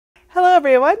Hello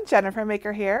everyone, Jennifer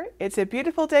Maker here. It's a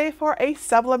beautiful day for a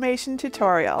sublimation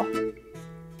tutorial.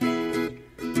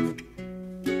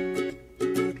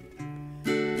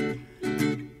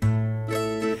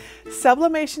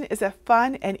 Sublimation is a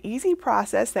fun and easy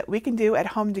process that we can do at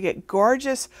home to get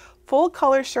gorgeous full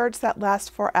color shirts that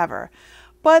last forever.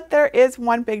 But there is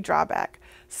one big drawback.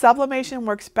 Sublimation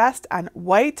works best on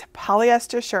white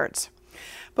polyester shirts.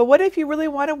 But what if you really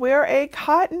want to wear a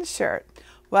cotton shirt?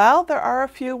 Well, there are a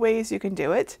few ways you can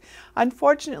do it.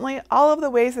 Unfortunately, all of the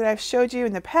ways that I've showed you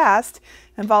in the past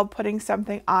involve putting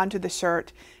something onto the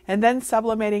shirt and then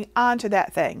sublimating onto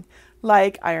that thing,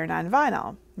 like iron-on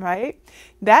vinyl, right?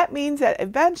 That means that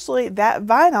eventually that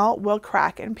vinyl will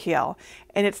crack and peel,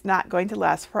 and it's not going to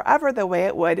last forever the way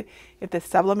it would if the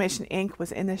sublimation ink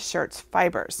was in the shirt's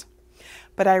fibers.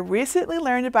 But I recently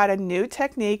learned about a new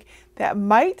technique that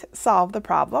might solve the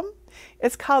problem.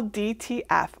 It's called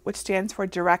DTF, which stands for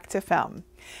direct to film.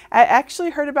 I actually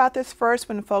heard about this first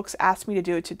when folks asked me to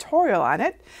do a tutorial on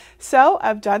it. So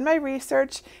I've done my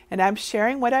research and I'm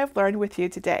sharing what I've learned with you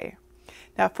today.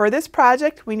 Now for this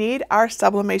project, we need our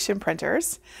sublimation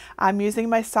printers. I'm using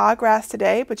my Sawgrass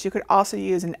today, but you could also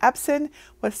use an Epson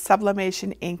with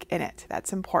sublimation ink in it.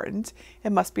 That's important.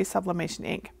 It must be sublimation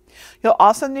ink. You'll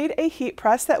also need a heat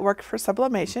press that works for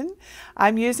sublimation.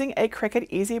 I'm using a Cricut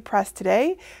Easy Press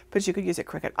today, but you could use a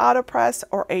Cricut Auto Press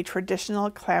or a traditional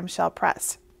clamshell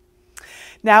press.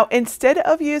 Now, instead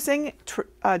of using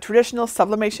traditional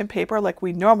sublimation paper like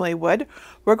we normally would,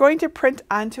 we're going to print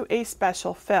onto a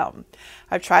special film.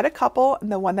 I've tried a couple,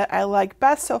 and the one that I like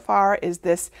best so far is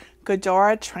this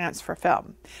Godora transfer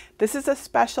film. This is a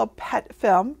special PET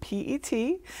film, PET,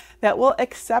 that will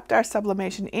accept our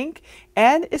sublimation ink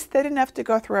and is thin enough to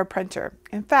go through a printer.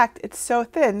 In fact, it's so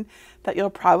thin that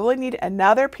you'll probably need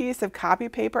another piece of copy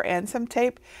paper and some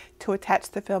tape to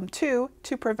attach the film to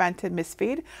prevent a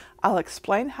misfeed. I'll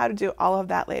explain how to do all of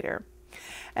that later.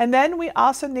 And then we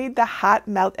also need the hot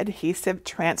melt adhesive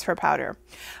transfer powder.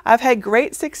 I've had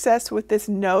great success with this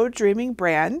No Dreaming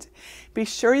brand. Be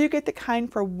sure you get the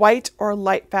kind for white or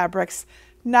light fabrics,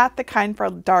 not the kind for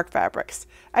dark fabrics.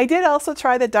 I did also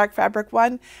try the dark fabric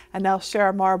one, and I'll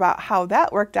share more about how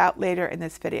that worked out later in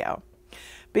this video.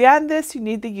 Beyond this, you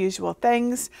need the usual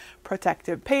things: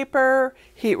 protective paper,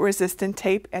 heat-resistant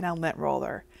tape, and a lint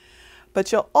roller.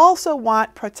 But you'll also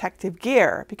want protective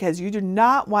gear because you do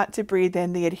not want to breathe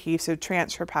in the adhesive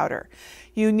transfer powder.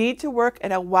 You need to work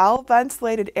in a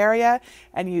well-ventilated area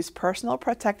and use personal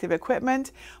protective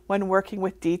equipment when working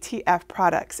with DTF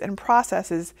products and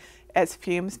processes, as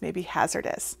fumes may be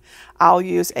hazardous. I'll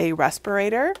use a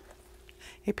respirator,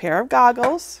 a pair of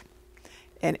goggles,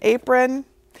 an apron,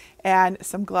 and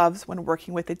some gloves when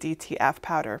working with the DTF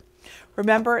powder.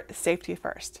 Remember, safety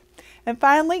first. And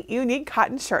finally, you need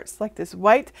cotton shirts like this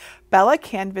white Bella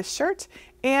canvas shirt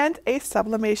and a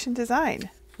sublimation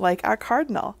design like our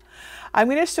cardinal. I'm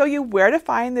going to show you where to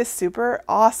find this super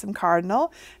awesome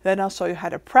cardinal. Then I'll show you how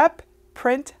to prep,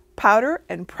 print, powder,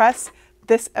 and press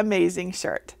this amazing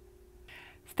shirt.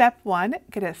 Step 1,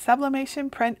 get a sublimation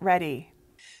print ready.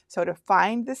 So to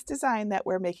find this design that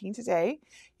we're making today,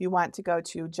 you want to go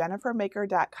to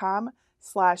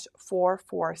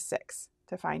jennifermaker.com/446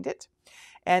 to find it.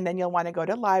 And then you'll want to go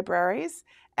to libraries.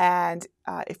 And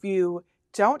if you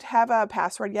don't have a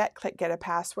password yet, click get a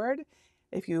password.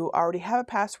 If you already have a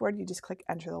password, you just click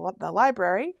enter the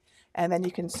library. And then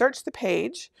you can search the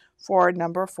page for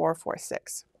number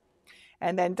 446.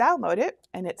 And then download it,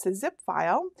 and it's a zip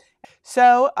file.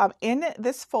 So in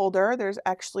this folder, there's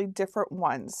actually different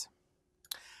ones.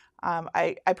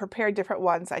 I prepared different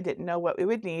ones. I didn't know what we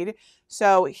would need.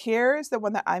 So here's the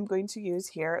one that I'm going to use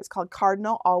here. It's called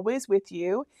Cardinal Always With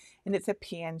You, and it's a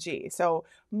PNG. So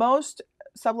most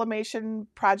sublimation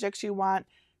projects you want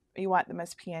them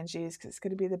as PNGs because it's going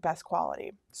to be the best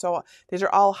quality. So these are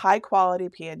all high quality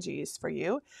PNGs for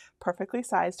you, perfectly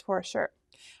sized for a shirt.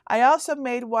 I also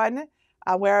made one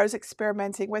where I was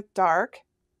experimenting with dark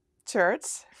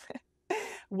shirts.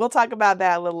 We'll talk about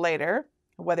that a little later,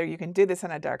 whether you can do this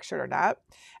on a dark shirt or not.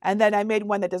 And then I made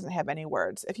one that doesn't have any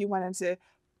words if you wanted to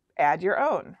add your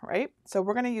own, right? So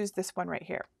we're going to use this one right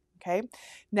here. Okay.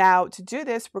 Now to do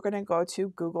this, we're going to go to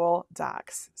Google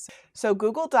Docs. So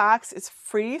Google Docs is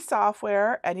free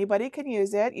software. Anybody can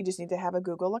use it. You just need to have a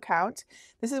Google account.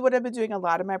 This is what I've been doing a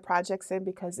lot of my projects in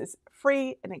because it's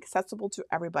free and accessible to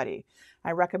everybody.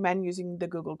 I recommend using the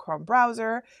Google Chrome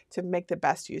browser to make the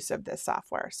best use of this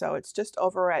software. So it's just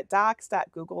over at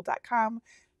docs.google.com.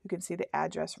 You can see the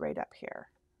address right up here,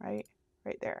 right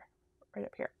there, right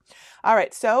up here. All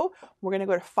right. So we're going to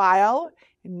go to File,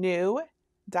 New,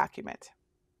 Document,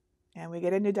 and we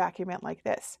get a new document like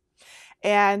this.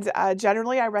 And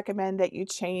generally, I recommend that you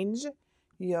change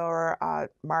your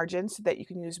margin so that you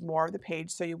can use more of the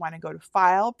page. So you want to go to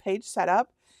File, Page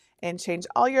Setup, and change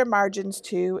all your margins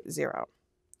to 0.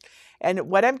 And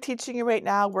what I'm teaching you right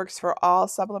now works for all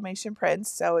sublimation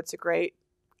prints, so it's a great,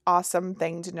 awesome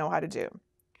thing to know how to do.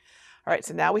 All right,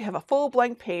 so now we have a full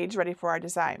blank page ready for our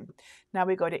design. Now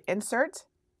we go to Insert,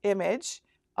 Image,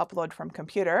 Upload from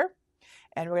Computer,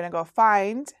 and we're going to go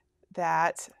find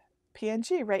that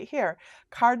PNG right here.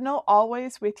 Cardinal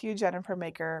Always With You Jennifer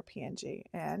Maker PNG,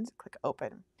 and click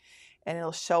Open. And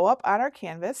it'll show up on our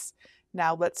canvas.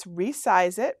 Now let's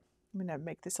resize it. I'm going to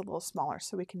make this a little smaller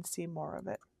so we can see more of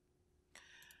it.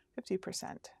 50%.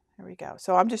 There we go.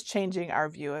 So I'm just changing our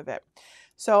view of it.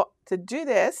 So to do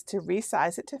this, to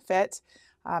resize it to fit,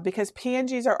 because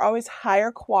PNGs are always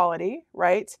higher quality,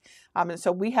 right? And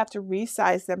so we have to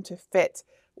resize them to fit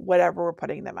whatever we're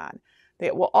putting them on. They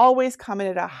will always come in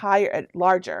at a higher,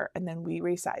 larger, and then we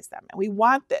resize them. And we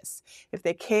want this. If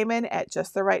they came in at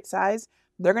just the right size,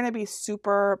 they're going to be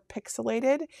super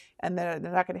pixelated, and they're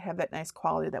not going to have that nice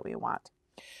quality that we want.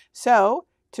 So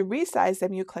to resize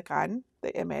them, you click on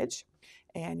the image,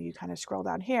 and you kind of scroll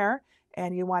down here,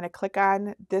 and you want to click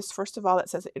on this, first of all, that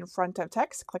says in front of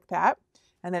text. Click that,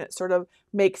 and then it sort of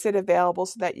makes it available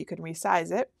so that you can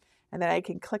resize it. And then I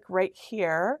can click right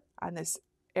here on this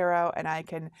arrow, and I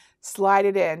can slide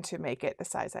it in to make it the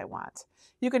size I want.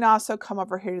 You can also come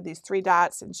over here to these 3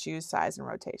 dots and choose size and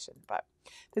rotation, but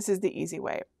this is the easy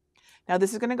way. Now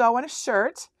this is going to go on a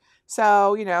shirt,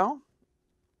 so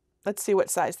let's see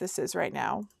what size this is right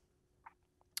now.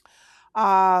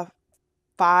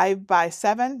 5 by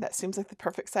 7, that seems like the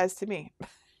perfect size to me.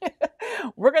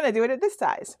 We're going to do it at this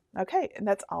size. Okay, and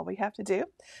that's all we have to do.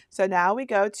 So now we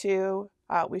go to,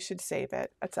 we should save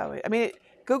it. That's always,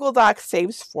 Google Docs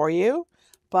saves for you,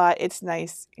 but it's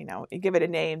nice, you give it a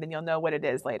name, then you'll know what it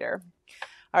is later.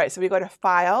 All right, so we go to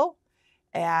File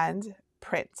and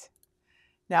Print.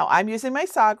 Now I'm using my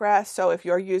Sawgrass, so if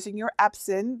you're using your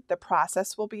Epson, the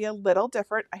process will be a little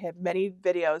different. I have many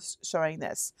videos showing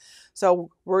this.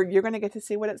 So you're going to get to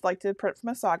see what it's like to print from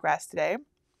a Sawgrass today.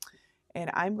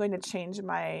 And I'm going to change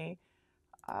my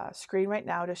screen right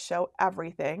now to show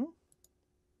everything.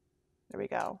 There we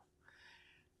go.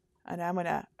 And I'm going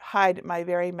to hide my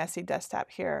very messy desktop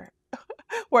here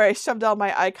where I shoved all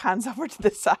my icons over to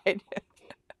the side.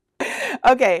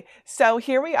 Okay, so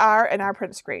here we are in our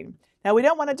print screen. Now we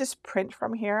don't want to just print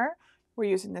from here. We're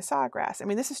using the Sawgrass.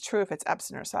 This is true if it's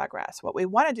Epson or Sawgrass. What we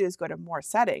want to do is go to More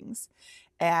Settings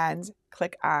and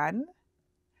click on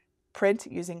Print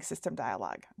Using System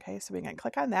Dialog. Okay, so we're going to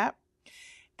click on that.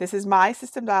 This is my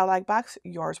System Dialog box.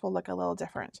 Yours will look a little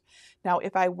different. Now,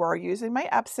 if I were using my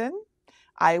Epson,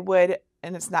 I would,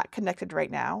 and it's not connected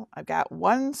right now. I've got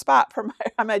one spot for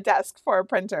on my desk for a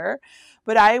printer,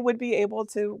 but I would be able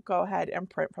to go ahead and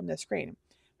print from the screen.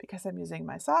 Because I'm using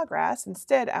my Sawgrass,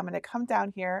 instead, I'm going to come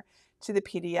down here to the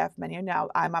PDF menu. Now,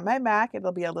 I'm on my Mac.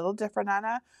 It'll be a little different on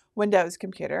a Windows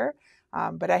computer,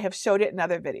 but I have showed it in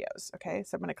other videos. Okay,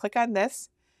 so I'm going to click on this.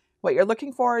 What you're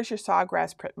looking for is your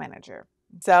Sawgrass Print Manager.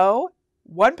 So,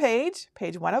 one page,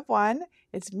 page 1 of 1.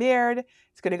 It's mirrored.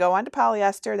 It's going to go on to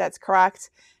polyester. That's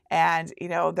correct. And,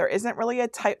 there isn't really a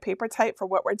paper type for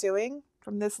what we're doing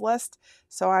from this list,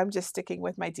 so I'm just sticking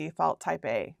with my default type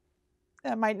A.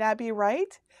 That might not be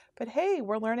right, but hey,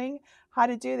 we're learning how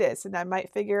to do this, and I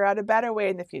might figure out a better way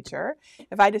in the future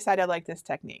if I decide I like this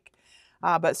technique.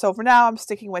 But so for now, I'm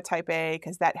sticking with type A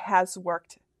because that has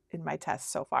worked in my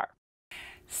tests so far.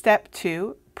 Step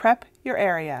 2, prep your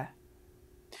area.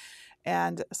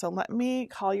 And so let me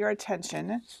call your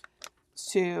attention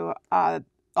to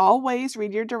always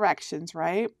read your directions,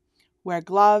 right? Wear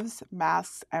gloves,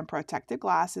 masks, and protective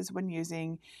glasses when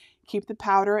using. Keep the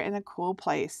powder in a cool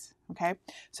place. Okay,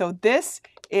 so this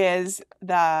is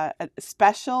the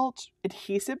special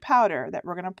adhesive powder that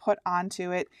we're going to put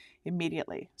onto it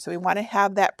immediately. So we want to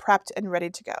have that prepped and ready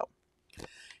to go.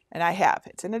 And I have.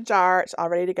 It's in a jar. It's all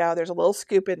ready to go. There's a little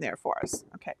scoop in there for us.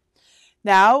 Okay,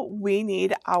 now we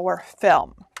need our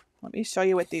film. Let me show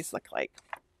you what these look like.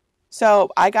 So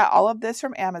I got all of this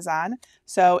from Amazon.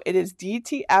 So it is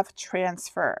DTF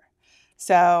transfer.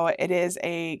 So it is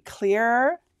a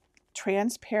clear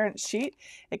transparent sheet.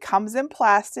 It comes in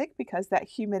plastic because that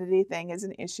humidity thing is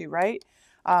an issue, right?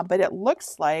 But it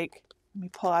looks like, let me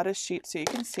pull out a sheet so you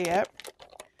can see it.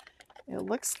 It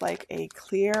looks like a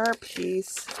clear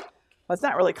piece. Well, it's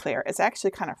not really clear. It's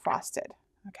actually kind of frosted.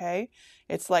 Okay,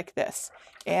 it's like this.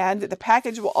 And the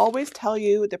package will always tell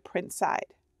you the print side,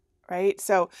 right?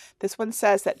 So this one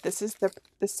says that this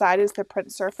side is the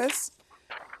print surface.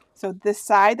 So this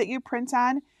side that you print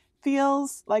on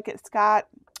feels like it's got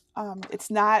it's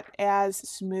not as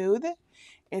smooth.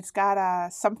 It's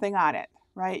got something on it,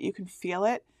 right? You can feel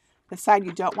it. The side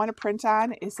you don't want to print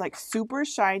on is like super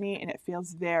shiny and it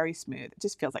feels very smooth. It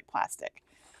just feels like plastic.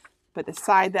 But the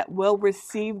side that will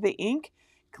receive the ink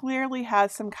clearly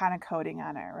has some kind of coating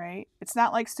on it, right? It's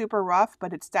not like super rough,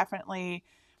 but it's definitely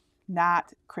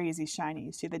not crazy shiny.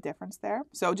 You see the difference there?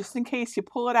 So just in case you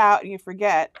pull it out and you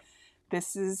forget,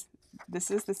 this is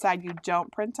the side you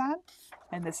don't print on,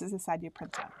 and this is the side you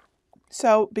print on.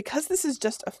 So because this is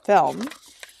just a film,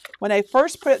 when I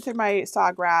first put it through my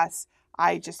sawgrass,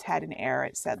 I just had an error.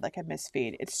 It said like a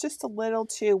misfeed. It's just a little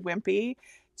too wimpy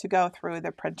to go through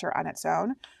the printer on its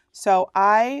own. So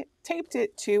I taped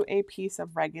it to a piece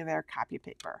of regular copy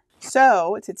paper.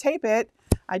 So to tape it,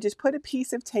 I just put a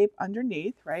piece of tape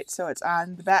underneath, right? So it's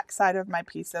on the back side of my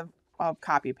piece of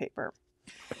copy paper.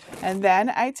 And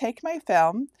then I take my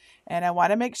film and I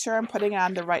want to make sure I'm putting it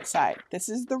on the right side. This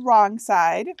is the wrong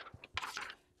side.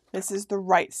 This is the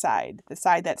right side, the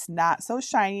side that's not so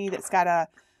shiny, that's got a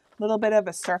little bit of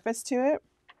a surface to it.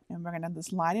 And we're going to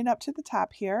just line it up to the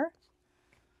top here,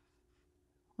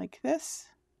 like this.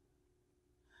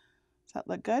 Does that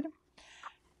look good? Here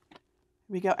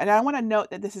we go. And I want to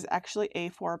note that this is actually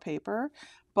A4 paper,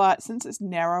 but since it's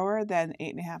narrower than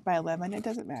 8.5 by 11, it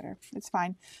doesn't matter. It's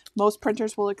fine. Most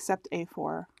printers will accept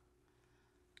A4.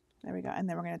 There we go. And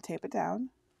then we're going to tape it down.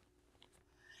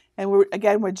 And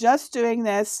we're just doing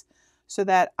this so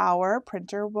that our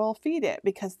printer will feed it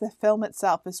because the film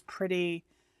itself is pretty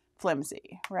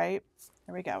flimsy, right?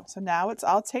 There we go. So now it's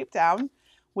all taped down.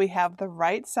 We have the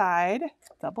right side.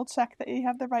 Double check that you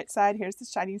have the right side. Here's the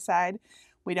shiny side.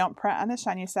 We don't print on the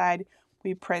shiny side.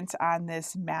 We print on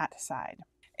this matte side.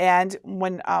 And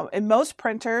when in most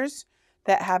printers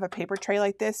that have a paper tray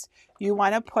like this, you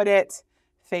want to put it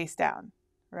face down,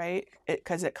 right?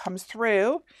 Because it comes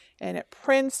through and it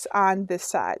prints on this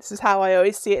side. This is how I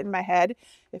always see it in my head.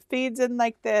 It feeds in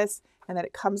like this and then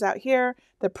it comes out here.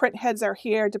 The print heads are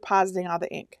here depositing all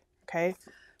the ink, okay?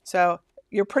 So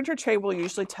your printer tray will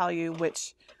usually tell you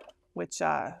which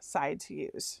side to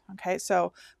use, okay?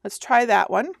 So let's try that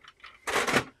one.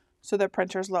 So the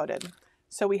printer's loaded.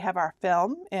 So we have our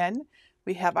film in,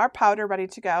 we have our powder ready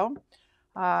to go.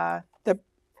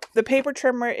 The paper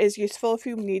trimmer is useful if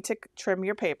you need to trim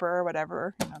your paper or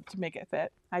whatever, to make it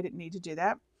fit. I didn't need to do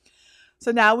that.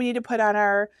 So now we need to put on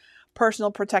our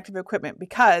personal protective equipment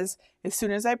because as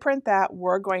soon as I print that,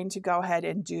 we're going to go ahead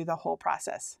and do the whole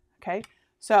process, okay?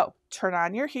 So turn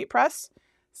on your heat press,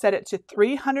 set it to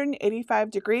 385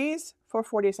 degrees for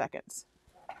 40 seconds.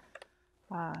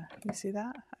 You see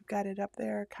that? I've got it up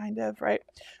there kind of, right?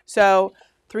 So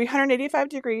 385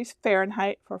 degrees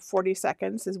Fahrenheit for 40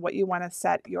 seconds is what you want to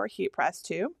set your heat press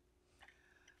to.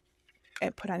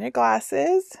 And put on your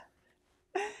glasses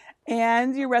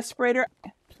and your respirator,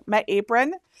 my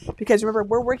apron, because remember,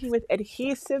 we're working with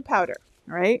adhesive powder,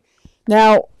 right?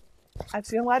 Now, I've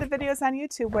seen a lot of videos on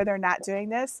YouTube where they're not doing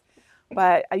this,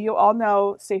 but you all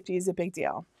know safety is a big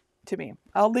deal to me.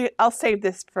 I'll save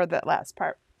this for the last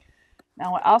part.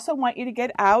 Now, I also want you to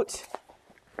get out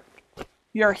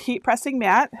your heat pressing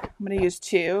mat. I'm going to use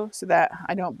 2 so that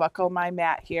I don't buckle my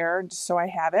mat here, just so I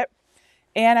have it.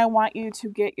 And I want you to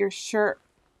get your shirt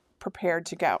prepared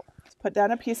to go. Let's put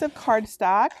down a piece of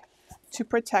cardstock to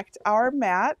protect our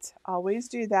mat. Always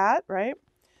do that, right?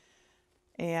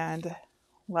 And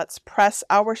let's press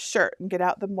our shirt and get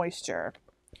out the moisture.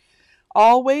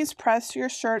 Always press your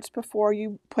shirts before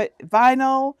you put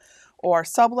vinyl or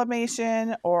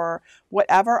sublimation or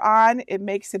whatever on. It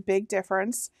makes a big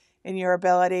difference in your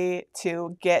ability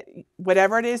to get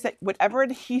whatever it is, whatever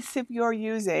adhesive you're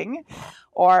using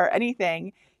or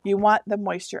anything, you want the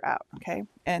moisture out, okay?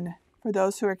 And for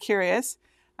those who are curious,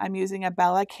 I'm using a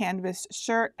Bella canvas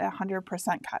shirt, 100%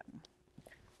 cotton.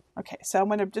 Okay, so I'm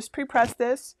going to just pre-press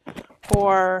this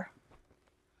for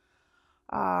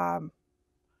like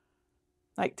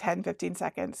 10-15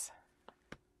 seconds.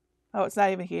 Oh, it's not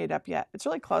even heated up yet. It's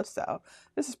really close though.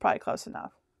 This is probably close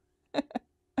enough.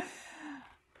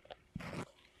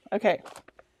 Okay.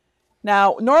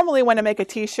 Now, normally when I make a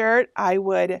t-shirt, I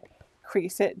would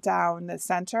crease it down the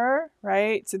center,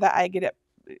 right? So that I get it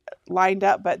lined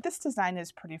up, but this design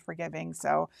is pretty forgiving.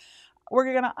 So we're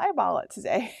going to eyeball it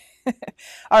today.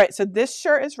 All right. So this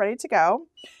shirt is ready to go.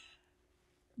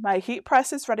 My heat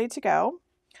press is ready to go.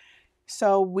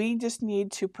 So we just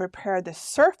need to prepare the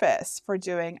surface for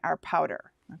doing our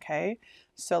powder. Okay.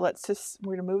 So we're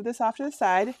going to move this off to the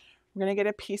side. We're going to get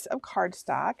a piece of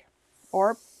cardstock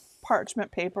or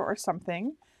parchment paper or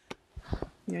something.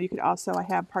 You know, you could also, I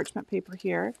have parchment paper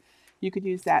here. You could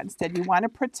use that instead. You want to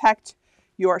protect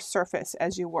your surface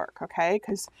as you work, okay?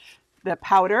 Because the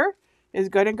powder is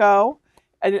going to go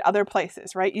in other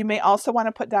places, right? You may also want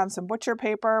to put down some butcher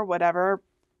paper, whatever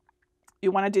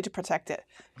you want to do to protect it.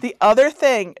 The other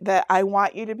thing that I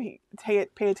want you to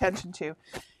pay attention to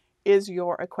is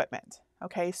your equipment.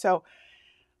 Okay, so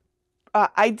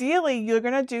ideally you're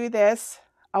going to do this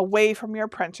away from your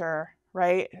printer,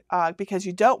 right? Because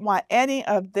you don't want any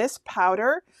of this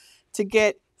powder to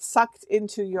get sucked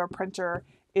into your printer.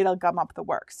 It'll gum up the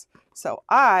works. So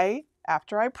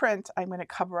after I print, I'm going to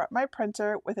cover up my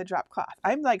printer with a drop cloth.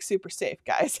 I'm like super safe,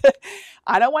 guys.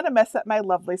 I don't want to mess up my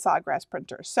lovely Sawgrass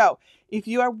printer. So if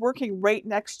you are working right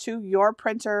next to your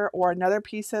printer or another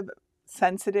piece of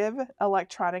sensitive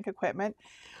electronic equipment,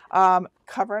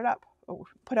 cover it up.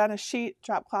 Put on a sheet,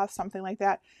 drop cloth, something like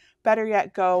that. Better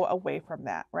yet, go away from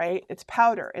that, right? It's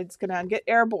powder. It's going to get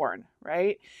airborne,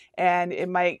 right? And it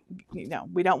might, we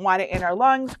don't want it in our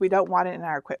lungs. We don't want it in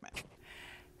our equipment.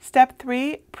 Step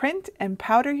 3, print and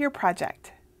powder your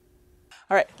project.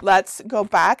 All right, let's go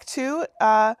back to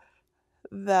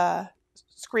the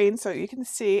screen so you can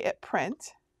see it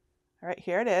print. All right,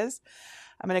 here it is.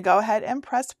 I'm going to go ahead and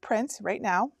press print right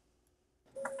now.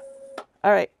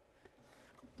 All right,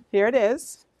 here it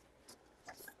is.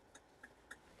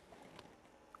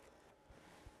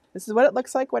 This is what it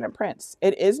looks like when it prints.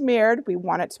 It is mirrored. We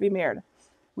want it to be mirrored.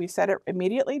 We set it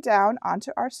immediately down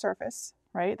onto our surface,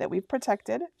 right, that we've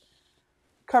protected,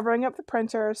 covering up the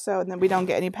printer so then we don't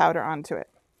get any powder onto it.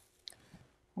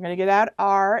 We're going to get out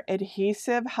our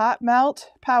adhesive hot melt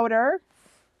powder.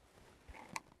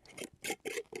 I'm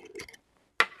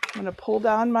going to pull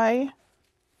down my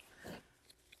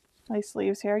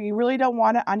sleeves here. You really don't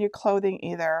want it on your clothing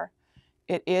either.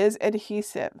 It is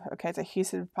adhesive. Okay, it's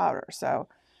adhesive powder, so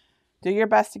do your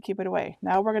best to keep it away.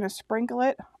 Now we're going to sprinkle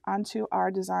it onto our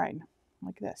design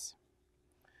like this.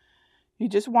 You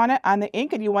just want it on the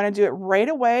ink and you want to do it right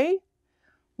away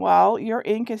while your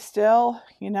ink is still,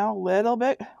 a little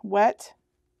bit wet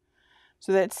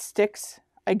so that it sticks.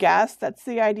 I guess that's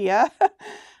the idea.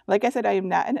 Like I said, I am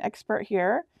not an expert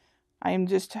here. I am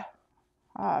just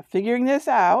figuring this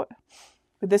out,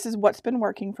 but this is what's been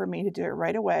working for me to do it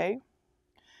right away.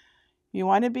 You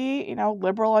want to be,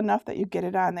 liberal enough that you get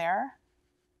it on there.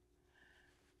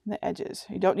 The edges.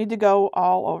 You don't need to go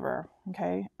all over,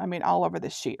 okay? I mean, all over the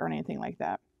sheet or anything like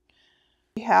that.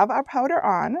 We have our powder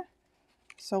on,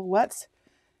 so let's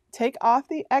take off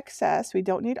the excess. We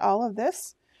don't need all of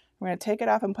this. We're going to take it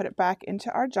off and put it back into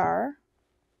our jar.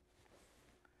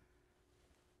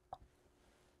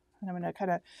 And I'm going to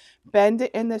kind of bend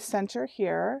it in the center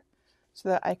here so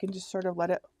that I can just sort of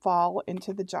let it fall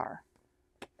into the jar.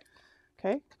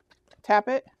 Okay, tap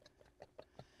it.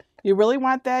 You really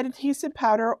want that adhesive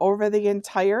powder over the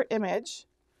entire image.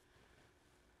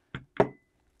 And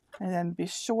then be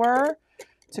sure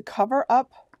to cover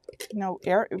up,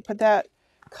 put that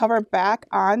cover back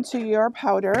onto your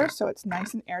powder so it's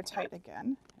nice and airtight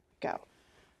again. There we go.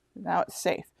 Now it's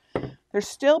safe. There's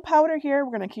still powder here.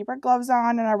 We're going to keep our gloves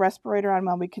on and our respirator on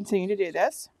while we continue to do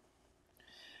this.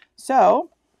 So,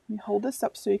 let me hold this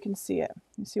up so you can see it.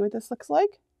 You see what this looks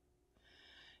like?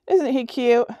 Isn't he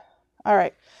cute? All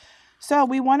right, so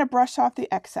we want to brush off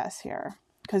the excess here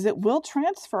because it will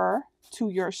transfer to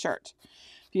your shirt.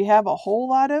 If you have a whole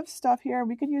lot of stuff here,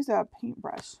 we could use a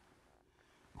paintbrush.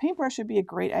 Paintbrush would be a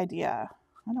great idea.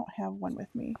 I don't have one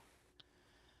with me.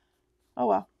 Oh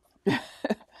well.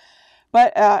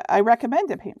 But I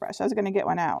recommend a paintbrush. I was going to get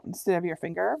one out instead of your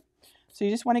finger. So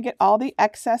you just want to get all the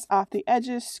excess off the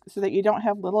edges so that you don't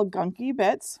have little gunky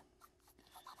bits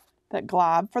that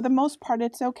glob. For the most part,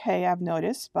 it's okay, I've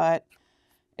noticed, but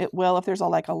it will, if there's a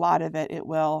lot of it, it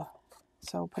will.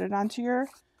 So put it onto your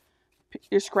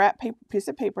scrap paper, piece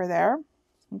of paper there.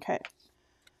 Okay.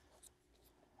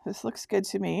 This looks good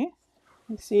to me.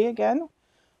 You see again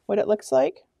what it looks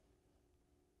like?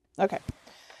 Okay.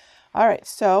 All right,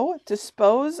 so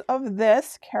dispose of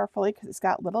this carefully because it's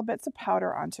got little bits of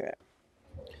powder onto it.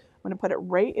 I'm going to put it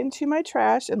right into my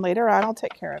trash and later on I'll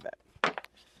take care of it.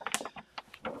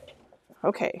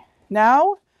 Okay,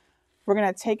 now we're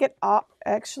going to take it off.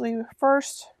 Actually,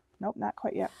 first, nope, not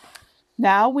quite yet.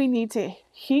 Now we need to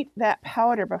heat that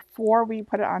powder before we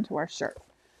put it onto our shirt.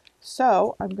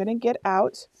 So I'm going to get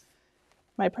out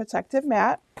my protective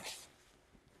mat. I'm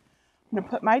going to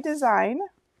put my design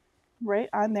right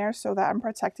on there so that I'm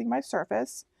protecting my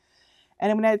surface.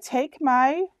 And I'm going to take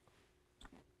my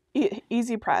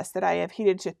easy press that I have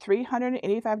heated to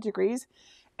 385 degrees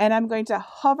and I'm going to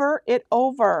hover it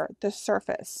over the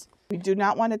surface. We do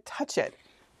not want to touch it,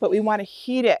 but we want to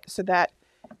heat it so that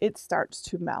it starts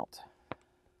to melt.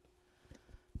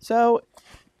 So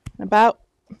now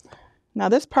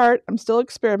this part I'm still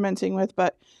experimenting with,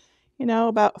 but you know,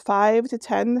 about 5 to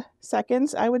 10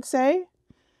 seconds, I would say.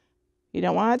 You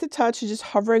don't want it to touch, you're just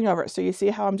hovering over it. So you see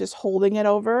how I'm just holding it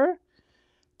over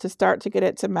to start to get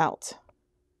it to melt.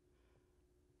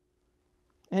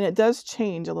 And it does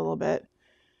change a little bit.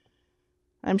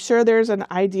 I'm sure there's an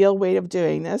ideal way of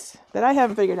doing this that I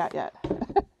haven't figured out yet.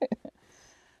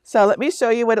 So let me show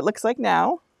you what it looks like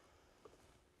now.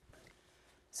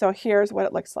 So here's what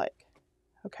it looks like.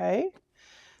 Okay.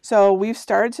 So we've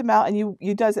started to melt, and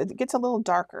it gets a little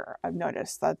darker. I've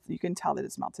noticed that you can tell that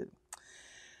it's melted.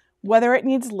 Whether it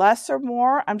needs less or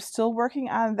more, I'm still working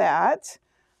on that.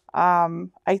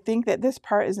 I think that this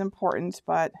part is important,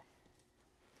 but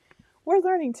we're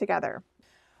learning together.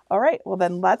 All right, well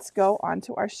then let's go on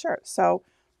to our shirt. So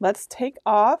let's take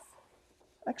off,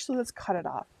 actually let's cut it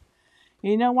off.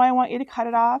 You know why I want you to cut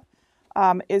it off?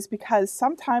 Is because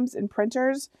sometimes in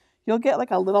printers, you'll get like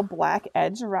a little black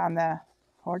edge around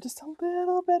or just a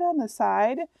little bit on the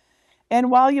side. And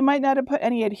while you might not have put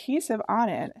any adhesive on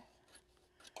it,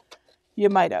 you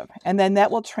might have, and then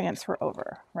that will transfer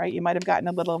over, right? You might have gotten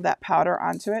a little of that powder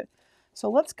onto it.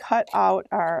 So let's cut out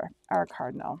our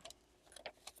cardinal.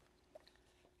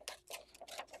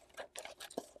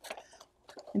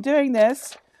 And doing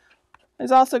this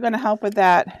is also going to help with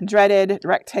that dreaded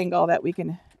rectangle that we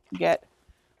can get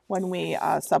when we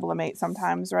sublimate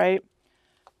sometimes, right?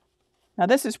 Now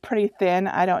this is pretty thin.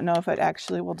 I don't know if it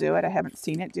actually will do it. I haven't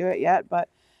seen it do it yet, but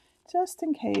just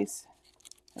in case,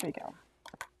 there we go.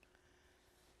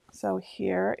 So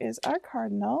here is our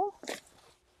cardinal.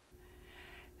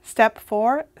 Step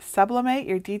 4, sublimate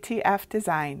your DTF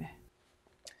design.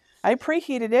 I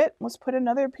preheated it. Let's put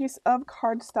another piece of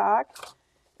cardstock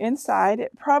inside.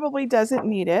 It probably doesn't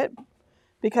need it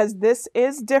because this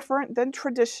is different than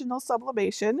traditional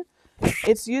sublimation.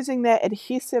 It's using that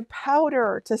adhesive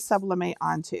powder to sublimate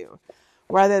onto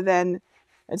rather than,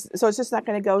 so it's just not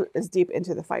going to go as deep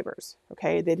into the fibers.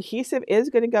 Okay, the adhesive is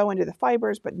going to go into the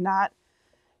fibers, but not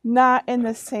in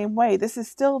the same way. This is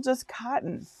still just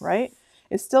cotton, right?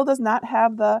 It still does not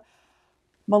have the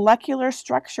molecular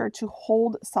structure to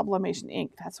hold sublimation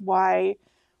ink. That's why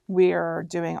we're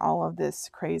doing all of this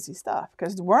crazy stuff.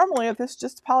 Because normally if this is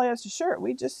just a polyester shirt,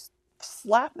 we just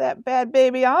slap that bad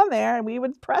baby on there and we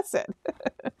would press it.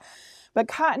 But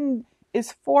cotton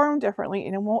is formed differently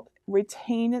and it won't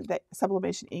retain the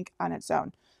sublimation ink on its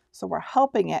own. So we're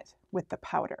helping it with the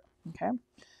powder, okay?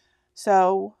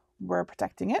 So we're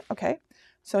protecting it, okay?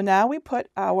 So now we put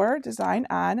our design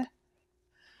on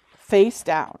face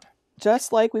down,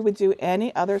 just like we would do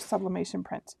any other sublimation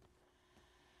print.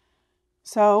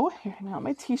 So here, now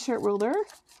my t-shirt ruler.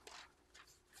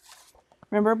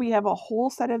 Remember, we have a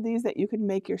whole set of these that you can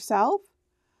make yourself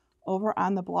over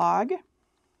on the blog.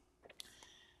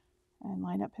 And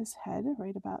line up his head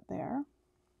right about there.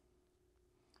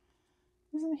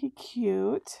 Isn't he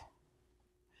cute?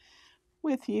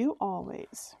 With you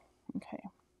always. Okay,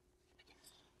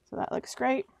 so that looks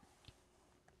great.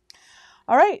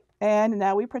 All right, and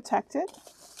now we protect it.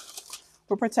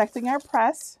 We're protecting our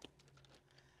press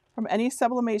from any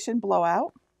sublimation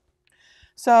blowout.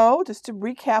 So just to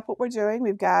recap what we're doing,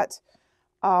 we've got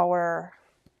our,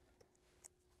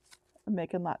 I'm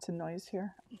making lots of noise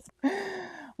here.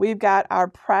 We've got our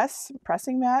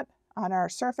pressing mat on our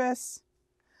surface.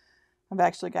 I've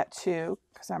actually got two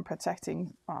because I'm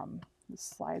protecting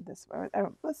slide this way.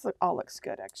 This all looks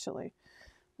good actually.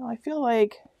 Well, I feel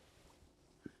like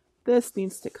this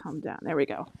needs to come down. There we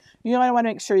go. You know, I want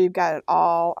to make sure you've got it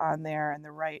all on there and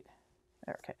the right.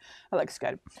 There, okay, that looks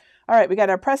good. All right, we got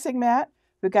our pressing mat.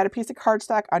 We've got a piece of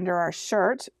cardstock under our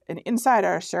shirt, and inside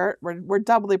our shirt, we're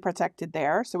doubly protected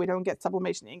there, so we don't get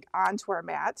sublimation ink onto our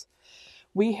mat.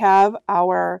 We have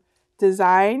our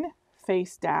design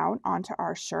face down onto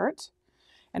our shirt.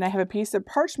 And I have a piece of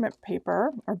parchment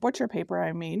paper, or butcher paper,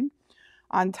 I mean,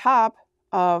 on top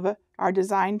of our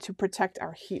design to protect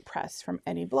our heat press from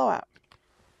any blowout.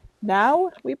 Now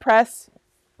we press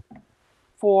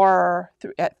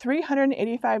at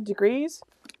 385 degrees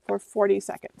for 40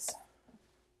 seconds.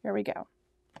 Here we go.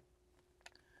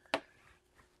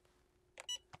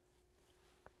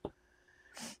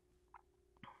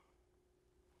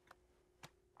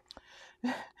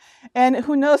 And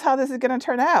who knows how this is going to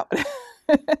turn out.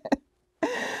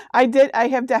 I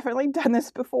have definitely done this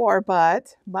before,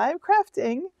 but live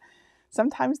crafting,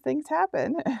 sometimes things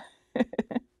happen.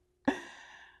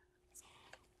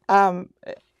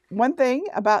 One thing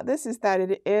about this is that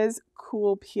it is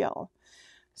cool peel.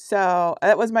 So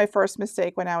that was my first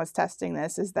mistake when I was testing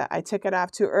this, is that I took it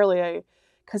off too early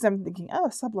because I'm thinking, oh,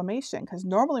 sublimation. Because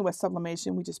normally with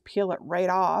sublimation, we just peel it right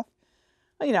off.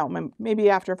 You know, maybe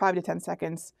after 5 to 10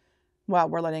 seconds while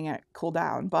we're letting it cool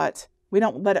down. But We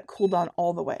don't let it cool down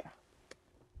all the way.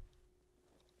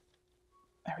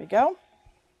 There we go.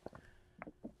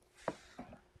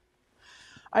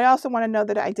 I also want to know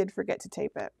that I did forget to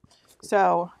tape it.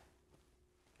 So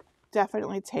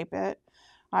definitely tape it.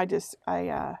 I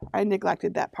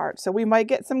neglected that part. So we might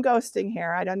get some ghosting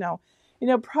here. I don't know. You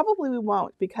know, probably we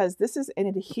won't, because this is an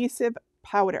adhesive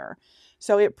powder.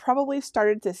 So it probably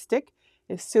started to stick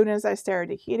as soon as I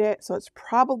started to heat it. So it's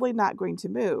probably not going to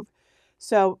move.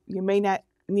 So you may not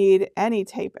need any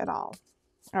tape at all.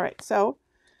 All right, so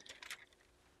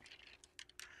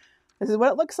this is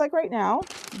what it looks like right now,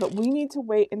 but we need to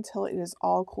wait until it is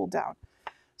all cooled down.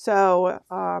 So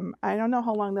I don't know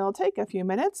how long that'll take, a few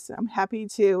minutes. I'm happy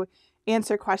to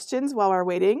answer questions while we're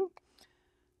waiting.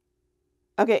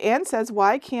 Okay, Anne says,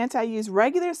 why can't I use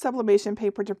regular sublimation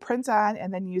paper to print on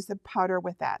and then use the powder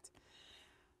with that?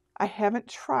 I haven't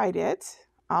tried it.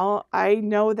 I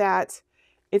know that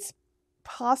it's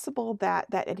possible that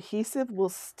that adhesive will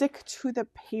stick to the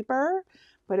paper,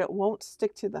 but it won't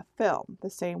stick to the film the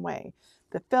same way.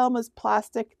 The film is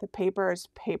plastic, the paper is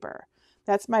paper.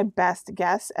 That's my best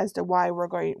guess as to why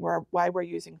we're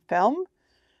using film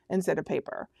instead of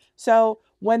paper. So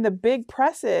when the big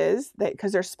presses,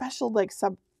 because they're special, like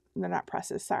they're not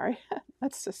presses, sorry.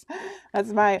 that's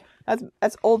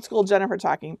old school Jennifer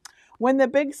talking. When the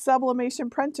big sublimation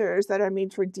printers that are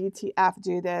made for DTF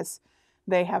do this,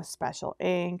 they have special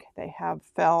ink, they have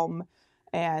film,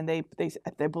 and they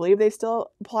believe they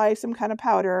still apply some kind of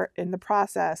powder in the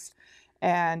process,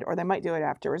 or they might do it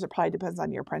afterwards. It probably depends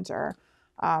on your printer.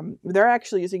 They're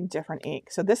actually using different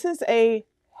ink. So this is a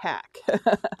hack.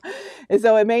 And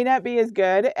so it may not be as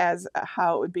good as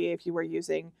how it would be if you were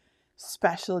using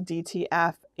special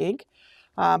DTF ink.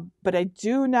 But I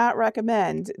do not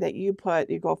recommend that you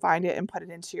go find it and put it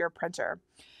into your printer.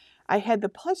 I had the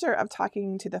pleasure of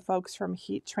talking to the folks from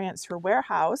Heat Transfer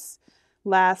Warehouse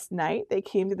last night. They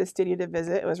came to the studio to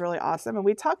visit. It was really awesome. And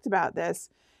we talked about this.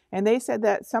 And they said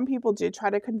that some people do try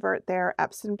to convert their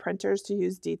Epson printers to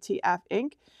use DTF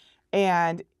ink.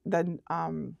 And then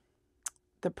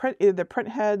either the print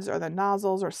heads or the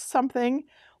nozzles or something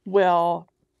will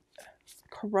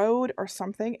corrode or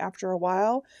something after a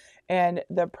while, and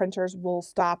the printers will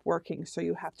stop working. So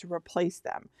you have to replace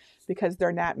them because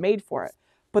they're not made for it.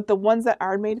 But the ones that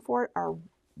are made for it are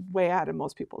way out of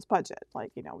most people's budget,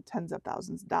 like, you know, tens of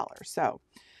thousands of dollars.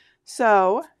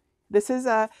 So this is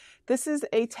a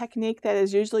technique that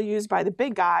is usually used by the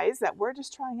big guys that we're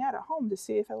just trying out at home to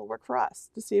see if it'll work for us,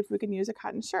 to see if we can use a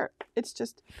cotton shirt. It's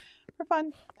just for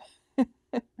fun.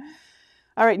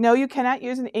 All right, no, you cannot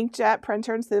use an inkjet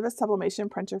printer instead of a sublimation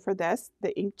printer for this.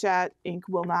 The inkjet ink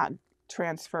will not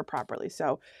transfer properly.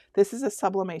 So this is a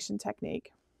sublimation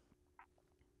technique.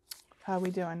 How are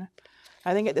we doing?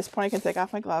 I think at this point I can take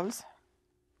off my gloves.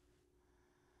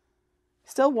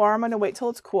 Still warm. I'm going to wait till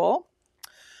it's cool.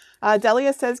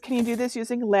 Delia says, can you do this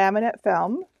using laminate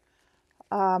film?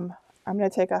 I'm going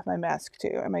to take off my mask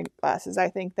too and my glasses. I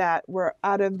think that we're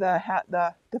out of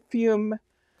the fume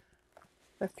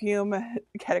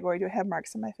category. Do I have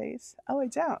marks on my face? Oh, I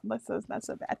don't. That's not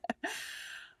so bad.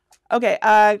 Okay.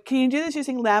 Can you do this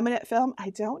using laminate film?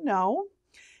 I don't know.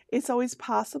 It's always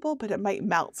possible, but it might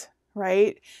melt,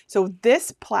 right? So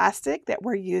this plastic that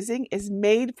we're using is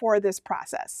made for this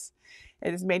process.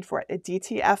 It is made for it. A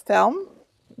DTF film.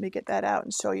 Let me get that out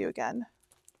and show you again.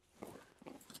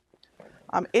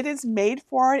 It is made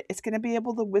for it. It's going to be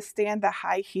able to withstand the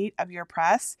high heat of your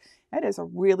press. That is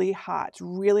really hot. It's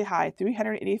really high,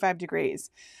 385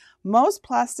 degrees. Most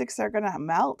plastics are going to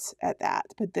melt at that,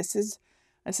 but this is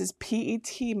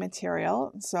PET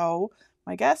material. So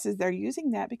my guess is they're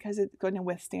using that because it's going to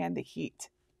withstand the heat,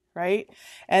 right?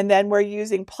 And then we're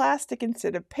using plastic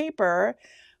instead of paper.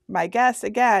 My guess,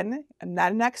 again, I'm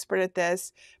not an expert at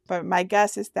this, but my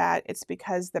guess is that it's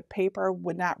because the paper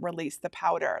would not release the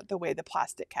powder the way the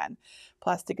plastic can.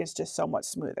 Plastic is just so much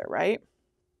smoother, right?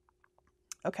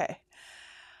 Okay.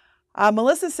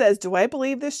 Melissa says, do I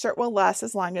believe this shirt will last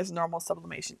as long as normal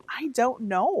sublimation? I don't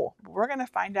know. We're going to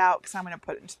find out because I'm going to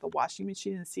put it into the washing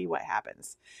machine and see what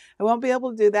happens. I won't be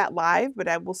able to do that live, but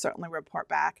I will certainly report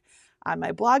back on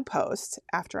my blog post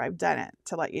after I've done it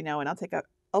to let you know, and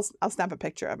I'll snap a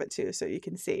picture of it too so you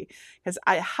can see, because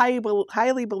I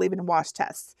highly believe in wash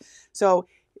tests. So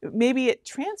maybe it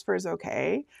transfers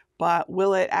okay, but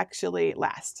will it actually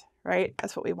last, right?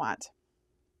 That's what we want.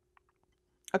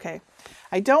 Okay,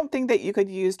 I don't think that you could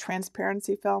use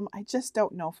transparency film. I just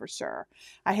don't know for sure.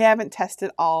 I haven't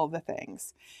tested all the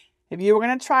things. If you were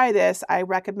going to try this, I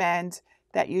recommend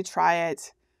that you try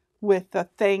it with the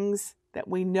things that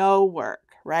we know work,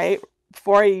 right?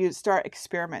 Before you start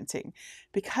experimenting,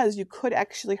 because you could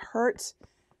actually hurt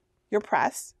your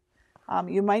press.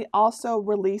 You might also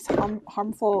release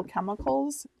harmful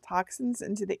chemicals, toxins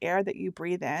into the air that you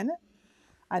breathe in.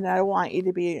 And I don't want you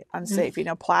to be unsafe. You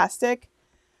know, plastic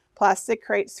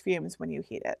creates fumes when you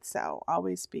heat it. So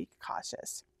always be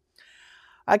cautious.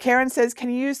 Karen says, can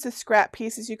you use the scrap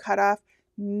pieces you cut off?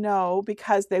 No,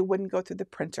 because they wouldn't go through the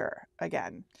printer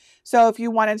again. So if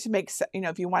you wanted to make,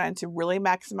 if you wanted to really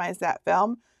maximize that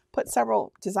film, put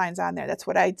several designs on there. That's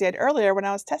what I did earlier when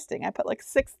I was testing. I put like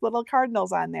 6 little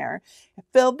cardinals on there. I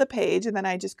filled the page and then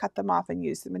I just cut them off and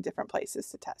used them in different places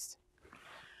to test.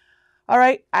 All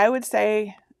right, I would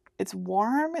say it's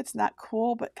warm. It's not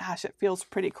cool, but gosh, it feels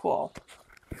pretty cool.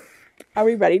 Are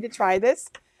we ready to try this?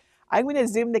 I'm going to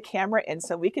zoom the camera in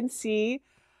so we can see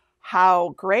how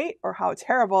great or how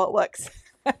terrible it looks.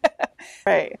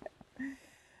 Right.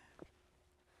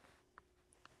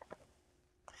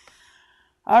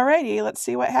 Alrighty, let's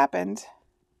see what happened.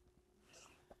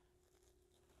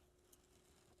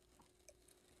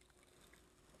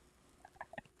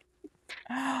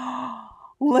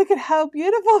 Look at how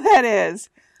beautiful that is.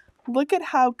 Look at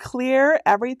how clear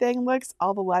everything looks.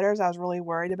 All the letters, I was really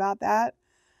worried about that.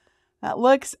 That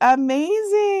looks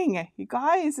amazing. You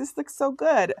guys, this looks so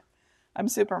good. I'm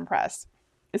super impressed.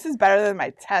 This is better than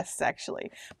my tests,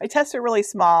 actually. My tests are really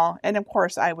small, and of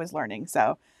course, I was learning.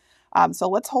 So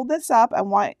let's hold this up. I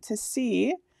want to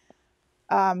see,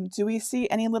 do we see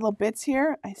any little bits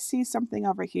here? I see something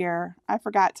over here. I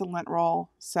forgot to lint roll,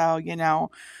 so, you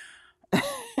know.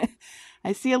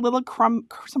 I see a little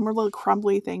some little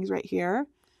crumbly things right here.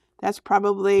 That's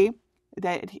probably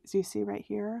that. Do you see right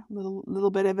here?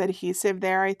 Little bit of adhesive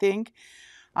there, I think.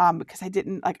 Because I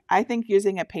didn't I think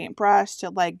using a paintbrush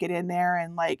to get in there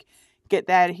and get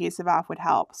that adhesive off would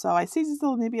help. So I see just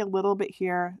maybe a little bit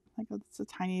here, it's a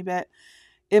tiny bit.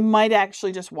 It might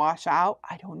actually just wash out.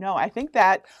 I don't know. I think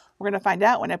that we're going to find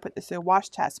out when I put this through a wash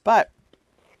test, but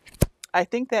I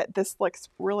think that this looks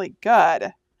really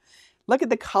good. Look at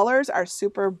the colors are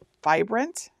super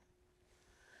vibrant.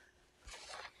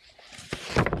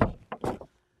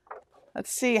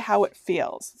 Let's see how it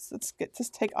feels. Let's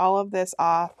just take all of this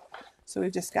off. So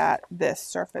we've just got this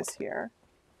surface here.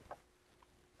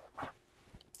 I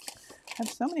have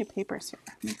so many papers here.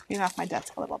 Let me clean off my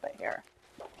desk a little bit here.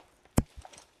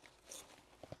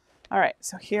 All right,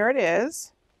 so here it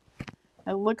is.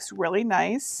 It looks really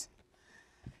nice.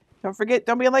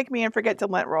 Don't be like me and forget to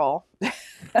lint roll.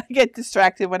 I get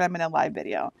distracted when I'm in a live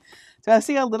video. So I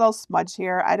see a little smudge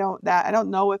here. I don't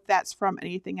know if that's from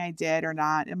anything I did or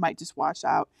not. It might just wash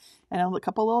out. And a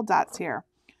couple little dots here.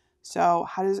 So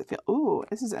how does it feel? Ooh,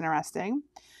 this is interesting.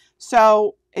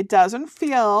 So it does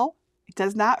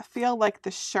not feel like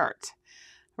the shirt,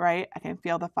 right? I can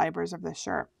feel the fibers of the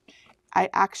shirt. I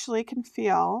actually can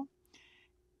feel,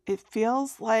 it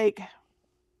feels like,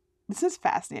 this is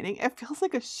fascinating. It feels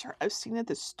like a shirt I've seen at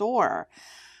the store.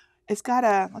 It's got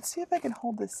let's see if I can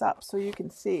hold this up so you can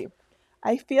see.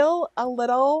 I feel a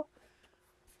little,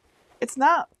 it's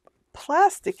not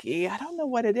plasticky. I don't know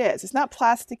what it is. It's not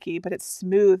plasticky, but it's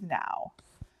smooth now.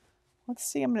 Let's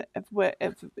see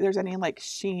if there's any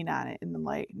sheen on it in the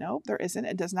light. Nope, there isn't.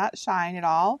 It does not shine at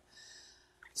all.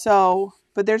 So,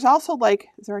 but there's also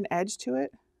is there an edge to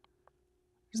it?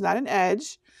 There's not an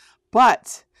edge,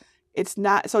 but it's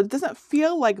not, so it doesn't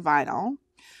feel like vinyl,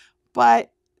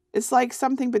 but it's like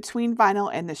something between vinyl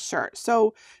and the shirt.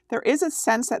 So there is a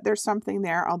sense that there's something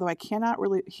there, although I cannot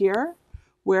really hear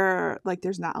where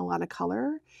there's not a lot of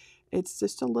color. It's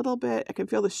just a little bit, I can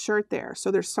feel the shirt there.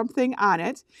 So there's something on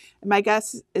it. And my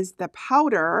guess is the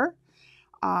powder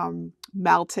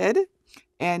melted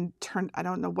and turned, I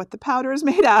don't know what the powder is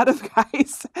made out of,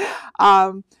 guys.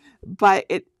 But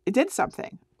it did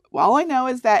something. Well, all I know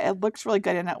is that it looks really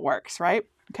good and it works, right?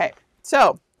 Okay,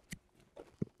 so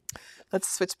let's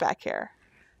switch back here.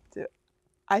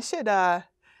 I should, no,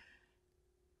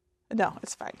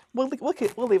 it's fine. We'll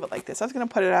leave it like this. I was going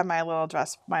to put it on my little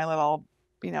dress, my little,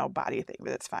 body thing,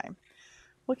 but it's fine.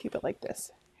 We'll keep it like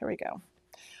this. Here we go.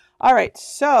 All right,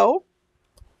 so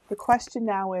the question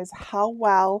now is, how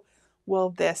well will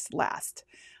this last?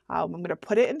 I'm going to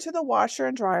put it into the washer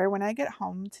and dryer when I get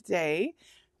home today,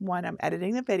 when I'm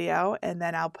editing the video, and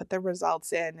then I'll put the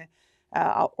results in,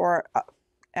 I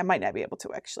might not be able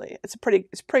to actually. It's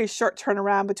pretty short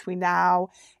turnaround between now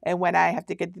and when I have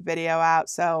to get the video out.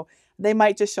 So they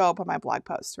might just show up on my blog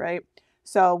post, right?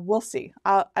 So we'll see.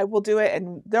 I will do it,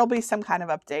 and there'll be some kind of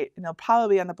update, and it'll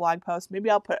probably be on the blog post.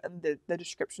 Maybe I'll put in the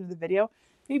description of the video.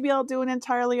 Maybe I'll do an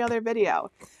entirely other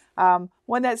video.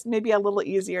 One that's maybe a little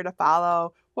easier to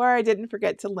follow, where I didn't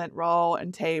forget to lint roll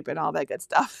and tape and all that good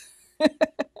stuff.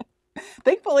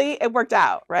 Thankfully, it worked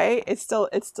out, right? It's still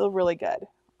really good.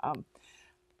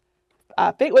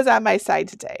 Fate was on my side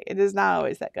today. It is not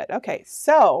always that good. Okay,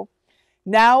 so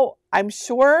now I'm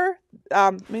sure,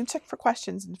 let me check for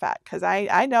questions, in fact, because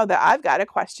I know that I've got a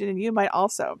question and you might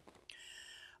also.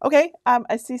 Okay,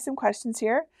 I see some questions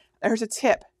here. There's a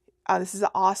tip. This is an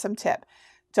awesome tip.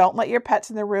 Don't let your pets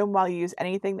in the room while you use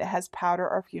anything that has powder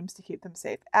or fumes to keep them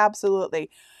safe. Absolutely.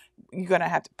 You're going to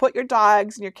have to put your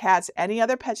dogs and your cats, any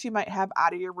other pets you might have,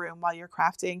 out of your room while you're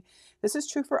crafting. This is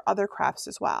true for other crafts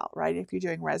as well, right? If you're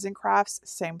doing resin crafts,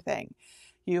 same thing.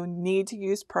 You need to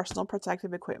use personal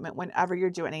protective equipment whenever you're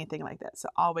doing anything like this. So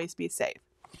always be safe.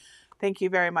 Thank you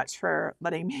very much for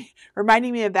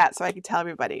reminding me of that so I can tell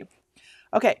everybody.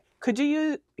 Okay, could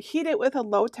you heat it with a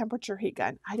low temperature heat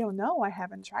gun? I don't know. I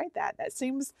haven't tried that. That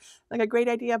seems like a great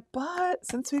idea, but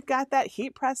since we've got that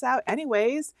heat press out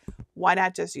anyways, why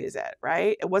not just use it,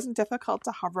 right? It wasn't difficult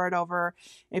to hover it over.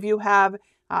 If you have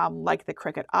like the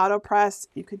Cricut Auto Press,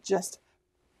 you could just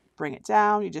bring it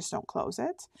down. You just don't close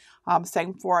it.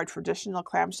 Same for a traditional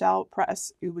clamshell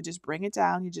press. You would just bring it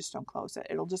down. You just don't close it.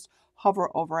 It'll just hover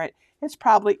over it. It's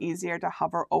probably easier to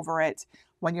hover over it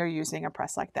when you're using a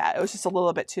press like that. It was just a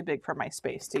little bit too big for my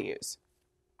space to use.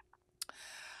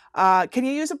 Can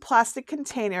you use a plastic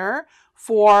container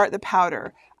for the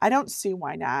powder? I don't see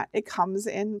why not. It comes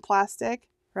in plastic,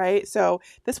 right? So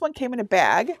this one came in a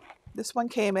bag. This one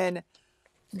came in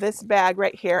this bag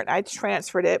right here, and I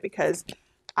transferred it because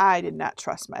I did not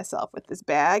trust myself with this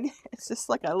bag. It's just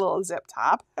like a little zip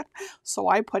top. So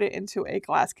I put it into a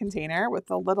glass container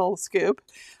with a little scoop.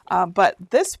 But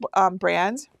this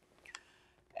brand,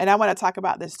 and I want to talk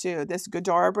about this too, this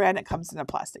Goodora brand, it comes in a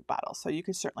plastic bottle. So you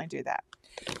can certainly do that.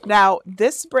 Now,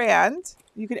 this brand,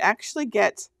 you could actually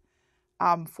get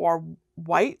for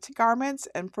white garments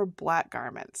and for black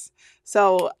garments.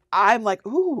 So I'm like,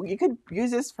 ooh, you could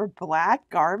use this for black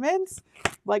garments,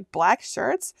 like black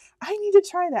shirts. I need to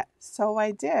try that. So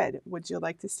I did. Would you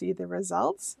like to see the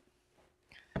results?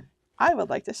 I would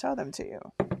like to show them to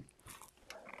you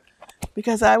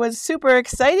because I was super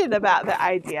excited about the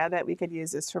idea that we could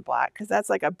use this for black, because that's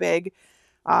like a big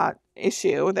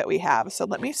issue that we have. So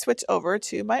let me switch over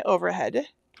to my overhead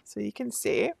so you can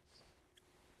see.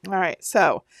 All right,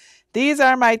 so these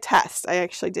are my tests. I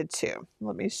actually did two.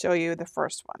 Let me show you the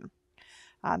first one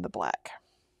on the black.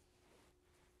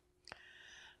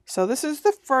 So this is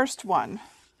the first one.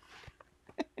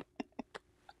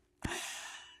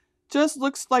 Just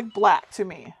looks like black to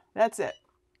me. That's it,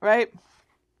 right?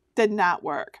 Did not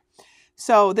work.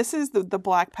 So this is the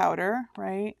black powder,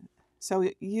 right? So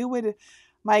you would,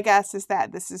 my guess is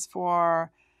that this is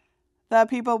for the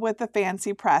people with the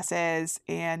fancy presses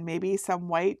and maybe some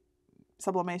white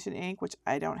sublimation ink, which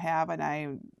I don't have and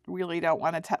I really don't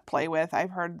want to play with.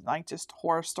 I've heard like just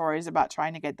horror stories about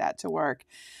trying to get that to work.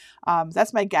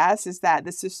 That's my guess, is that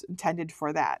this is intended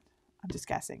for that. I'm just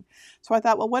guessing. So I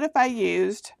thought, well, what if I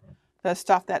used the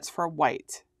stuff that's for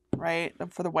white, right?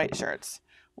 For the white shirts.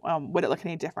 Would it look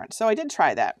any different? So I did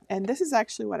try that. And this is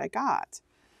actually what I got.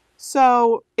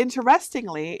 So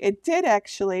interestingly, it did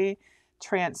actually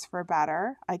transfer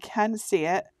better. I can see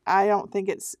it. I don't think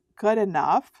it's good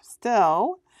enough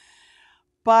still,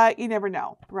 but you never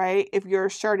know, right? If your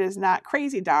shirt is not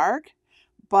crazy dark,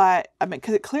 but I mean,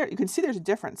 because you can see there's a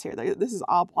difference here. Like, this is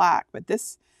all black, but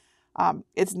this,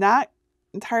 it's not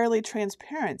entirely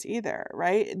transparent either,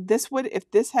 right? This would,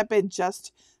 if this had been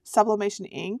just sublimation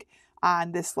ink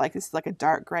on this, like this is like a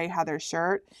dark gray heather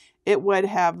shirt, it would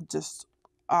have just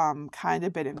kind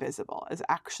of been invisible, is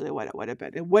actually what it would have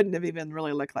been. It wouldn't have even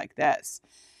really looked like this.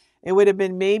 It would have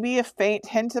been maybe a faint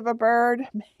hint of a bird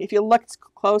if you looked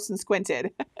close and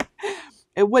squinted.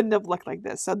 It wouldn't have looked like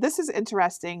this. So this is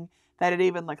interesting that it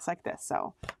even looks like this.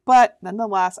 So, but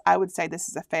nonetheless, I would say this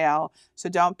is a fail. So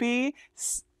don't be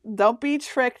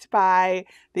tricked by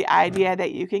the idea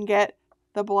that you can get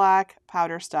the black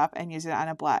powder stuff and use it on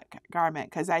a black garment,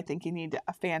 because I think you need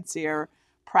a fancier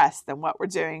press than what we're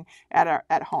doing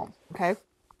at home. Okay.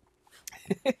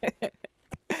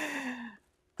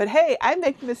 But hey, I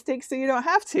make mistakes so you don't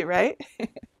have to, right?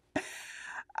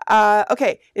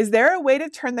 Okay, is there a way to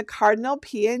turn the cardinal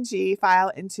PNG file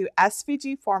into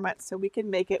SVG format so we can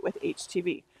make it with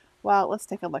HTV? Well, let's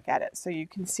take a look at it so you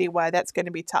can see why that's going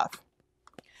to be tough.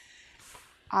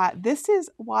 This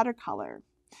is watercolor.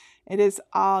 It is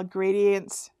all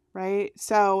gradients, right?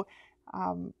 So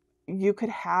you could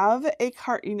have a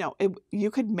card,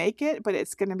 you could make it, but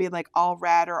it's going to be like all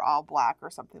red or all black or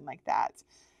something like that.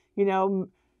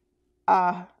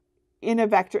 In a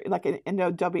vector, like in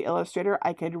Adobe Illustrator,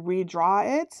 I could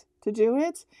redraw it to do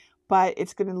it, but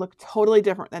it's going to look totally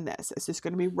different than this. It's just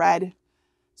going to be red,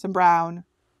 some brown,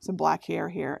 some black here,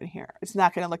 and here. It's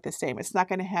not going to look the same. It's not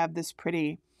going to have this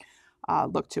pretty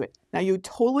look to it. Now you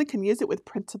totally can use it with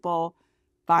printable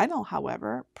vinyl,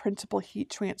 however, printable heat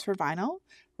transfer vinyl,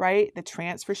 right? The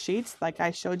transfer sheets like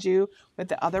I showed you with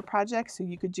the other projects. So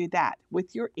you could do that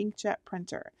with your inkjet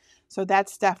printer. So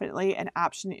that's definitely an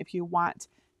option if you want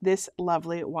this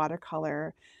lovely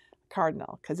watercolor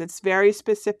cardinal, because it's very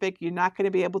specific. You're not going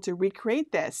to be able to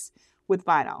recreate this with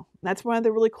vinyl. That's one of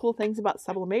the really cool things about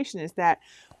sublimation is that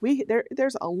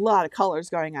there's a lot of colors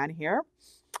going on here.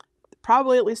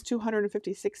 Probably at least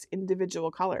 256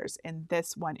 individual colors in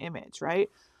this one image,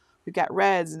 right? We've got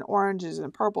reds and oranges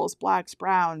and purples, blacks,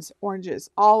 browns, oranges,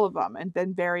 all of them, and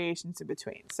then variations in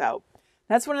between. So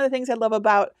that's one of the things I love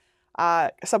about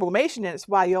sublimation, and it's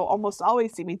why you'll almost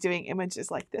always see me doing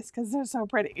images like this because they're so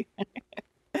pretty.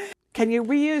 Can you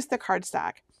reuse the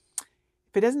cardstock?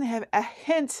 If it doesn't have a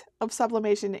hint of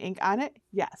sublimation ink on it,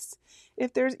 yes.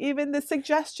 If there's even the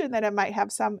suggestion that it might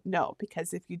have some, no,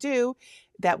 because if you do,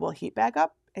 that will heat back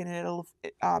up and it'll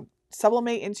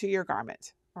sublimate into your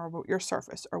garment or your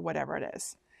surface or whatever it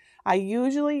is. I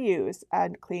usually use a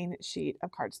clean sheet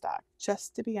of cardstock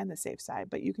just to be on the safe side,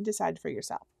 but you can decide for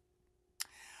yourself.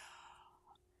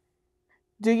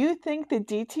 Do you think the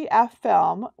DTF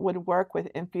film would work with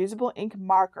infusible ink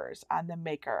markers on the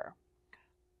maker?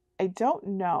 I don't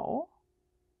know,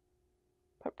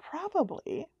 but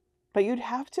probably. But you'd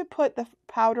have to put the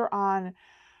powder on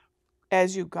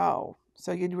as you go.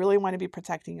 So you'd really want to be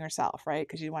protecting yourself, right?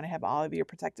 Because you want to have all of your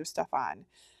protective stuff on.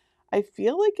 I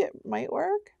feel like it might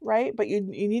work, right? But you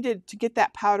needed to get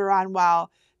that powder on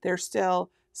while there's still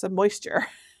some moisture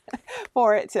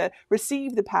for it to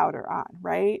receive the powder on,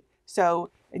 right?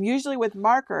 So, and usually with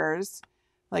markers,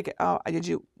 like, are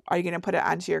you going to put it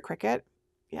onto your Cricut?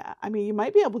 Yeah, I mean, you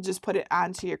might be able to just put it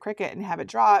onto your Cricut and have it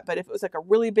draw it, but if it was like a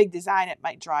really big design, it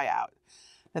might dry out.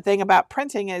 The thing about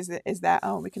printing is that,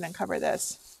 oh, we can uncover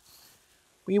this.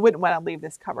 Well, you wouldn't want to leave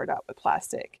this covered up with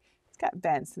plastic. It's got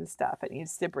vents and stuff. It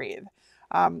needs to breathe.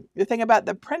 The thing about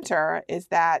the printer is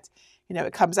that, you know,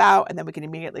 it comes out and then we can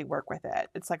immediately work with it.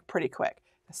 It's like pretty quick.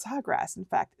 The Sawgrass, in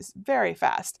fact, is very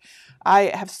fast.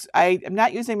 I am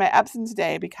not using my Epson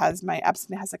today because my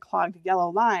Epson has a clogged yellow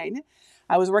line.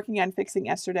 I was working on fixing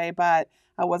yesterday, but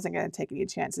I wasn't going to take any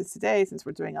chances today since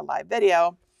we're doing a live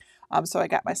video. So I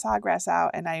got my Sawgrass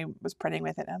out and I was printing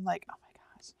with it. And I'm like, oh my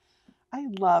gosh, I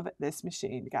love this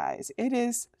machine, guys. It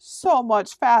is so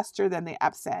much faster than the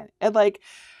Epson.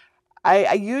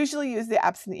 I usually use the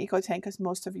Epson EcoTank because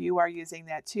most of you are using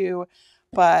that too.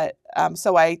 But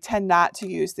so I tend not to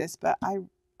use this, but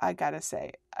I gotta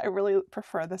say, I really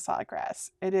prefer the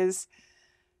Sawgrass. It is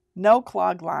no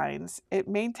clog lines. It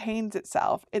maintains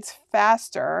itself. It's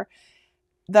faster.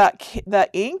 The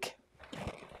ink,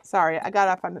 sorry, I got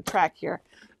off on the track here.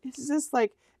 It's just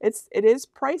like, it is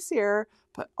pricier,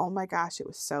 but oh my gosh, it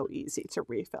was so easy to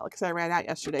refill because I ran out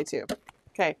yesterday too.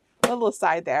 Okay, a little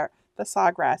aside there. The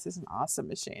Sawgrass is an awesome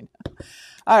machine.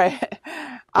 All right,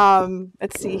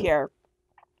 let's see here.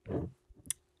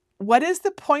 What is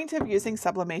the point of using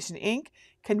sublimation ink?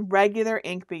 Can regular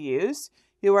ink be used?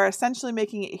 You are essentially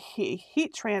making a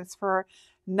heat transfer,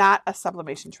 not a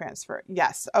sublimation transfer.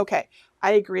 Yes, okay,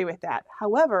 I agree with that.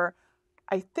 However,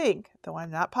 I think, though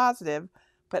I'm not positive,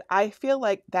 but I feel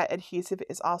like that adhesive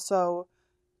is also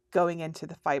going into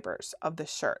the fibers of the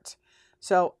shirt.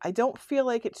 So I don't feel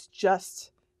like it's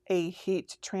just a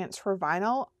heat transfer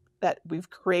vinyl that we've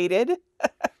created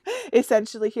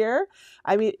essentially here.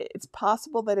 I mean, it's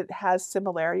possible that it has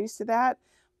similarities to that,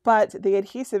 but the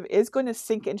adhesive is going to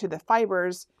sink into the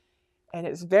fibers, and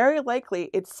it's very likely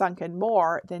it's sunken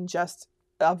more than just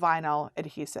a vinyl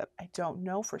adhesive. I don't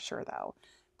know for sure though.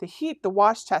 The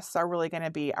wash tests are really going to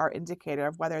be our indicator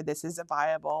of whether this is a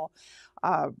viable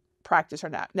practice or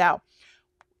not. Now,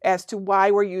 as to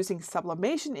why we're using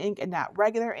sublimation ink and not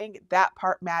regular ink, that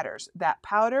part matters. That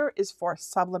powder is for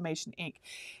sublimation ink.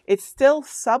 It's still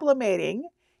sublimating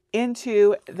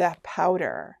into the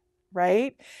powder,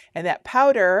 right? And that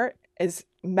powder is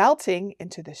melting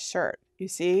into the shirt, you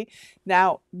see?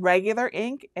 Now, regular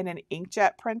ink in an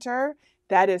inkjet printer,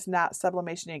 that is not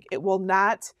sublimation ink. It will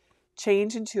not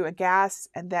change into a gas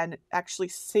and then actually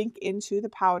sink into the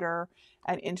powder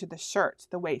and into the shirt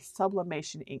the way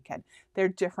sublimation ink can. They're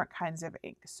different kinds of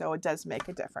ink, so it does make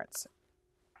a difference.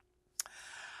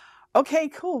 Okay,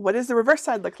 cool. What does the reverse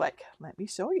side look like? Let me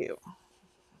show you.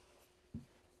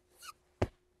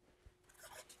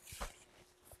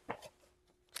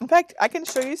 In fact, I can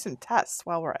show you some tests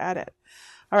while we're at it.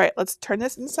 All right, let's turn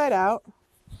this inside out.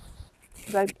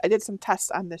 I did some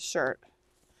tests on this shirt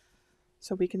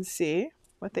so we can see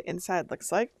what the inside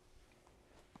looks like.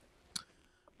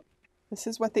 This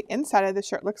is what the inside of the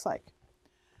shirt looks like.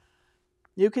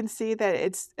 You can see that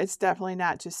it's definitely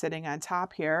not just sitting on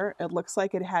top here. It looks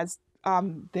like it has,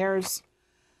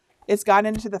 it's gone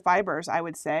into the fibers, I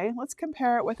would say. Let's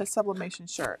compare it with a sublimation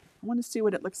shirt. I want to see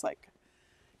what it looks like.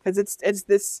 Because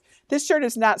this shirt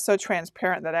is not so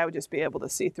transparent that I would just be able to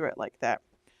see through it like that.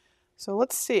 So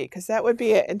let's see, because that would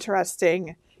be an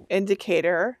interesting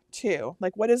indicator too.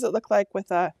 Like, what does it look like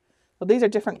with a, well, these are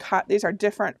different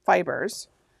fibers.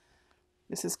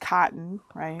 This is cotton,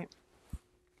 right?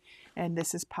 And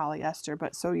this is polyester.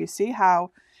 But so you see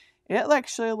how it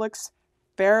actually looks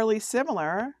fairly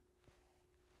similar.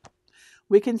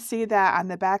 We can see that on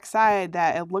the back side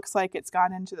that it looks like it's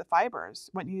gone into the fibers,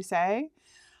 wouldn't you say?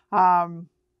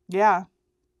 Yeah.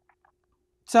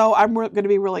 So I'm going to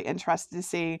be really interested to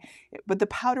see, but the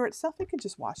powder itself, it could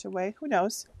just wash away. Who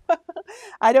knows?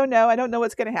 I don't know. I don't know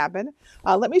what's going to happen.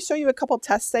 Let me show you a couple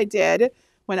tests I did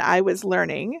when I was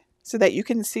learning so that you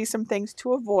can see some things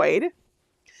to avoid.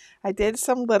 I did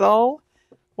some little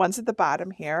ones at the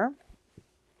bottom here.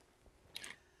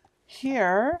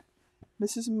 Here,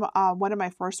 this is one of my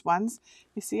first ones.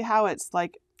 You see how it's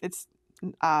like, it's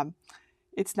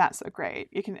not so great.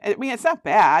 I mean, it's not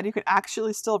bad. You can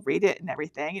actually still read it and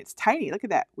everything. It's tiny. Look at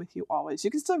that with you always.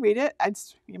 You can still read it.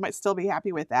 You might still be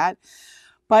happy with that.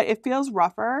 But it feels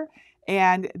rougher.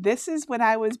 And this is when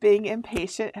I was being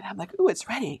impatient and I'm like, ooh, it's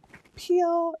ready.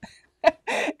 Peel.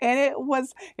 And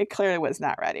it clearly was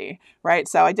not ready, right?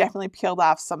 So I definitely peeled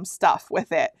off some stuff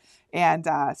with it. And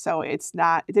so it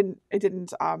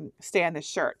didn't stay on the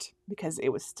shirt because it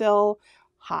was still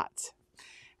hot.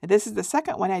 And this is the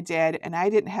second one I did, and I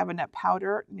didn't have enough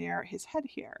powder near his head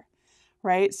here,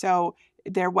 right? So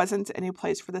there wasn't any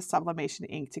place for the sublimation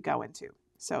ink to go into.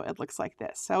 So it looks like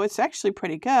this. So it's actually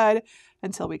pretty good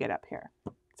until we get up here.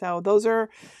 So those are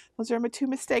my two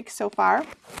mistakes so far.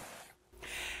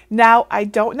 Now, I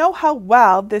don't know how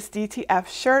well this DTF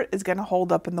shirt is going to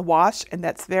hold up in the wash, and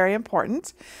that's very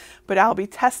important, but I'll be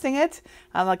testing it,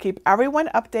 and I'll keep everyone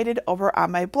updated over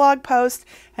on my blog post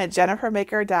at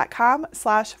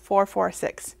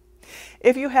jennifermaker.com/446.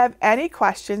 If you have any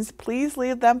questions, please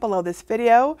leave them below this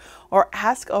video or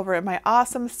ask over in my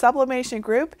awesome sublimation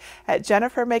group at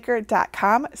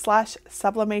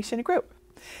jennifermaker.com/sublimation group.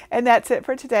 And that's it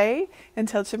for today.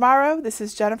 Until tomorrow, this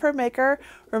is Jennifer Maker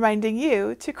reminding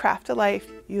you to craft a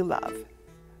life you love.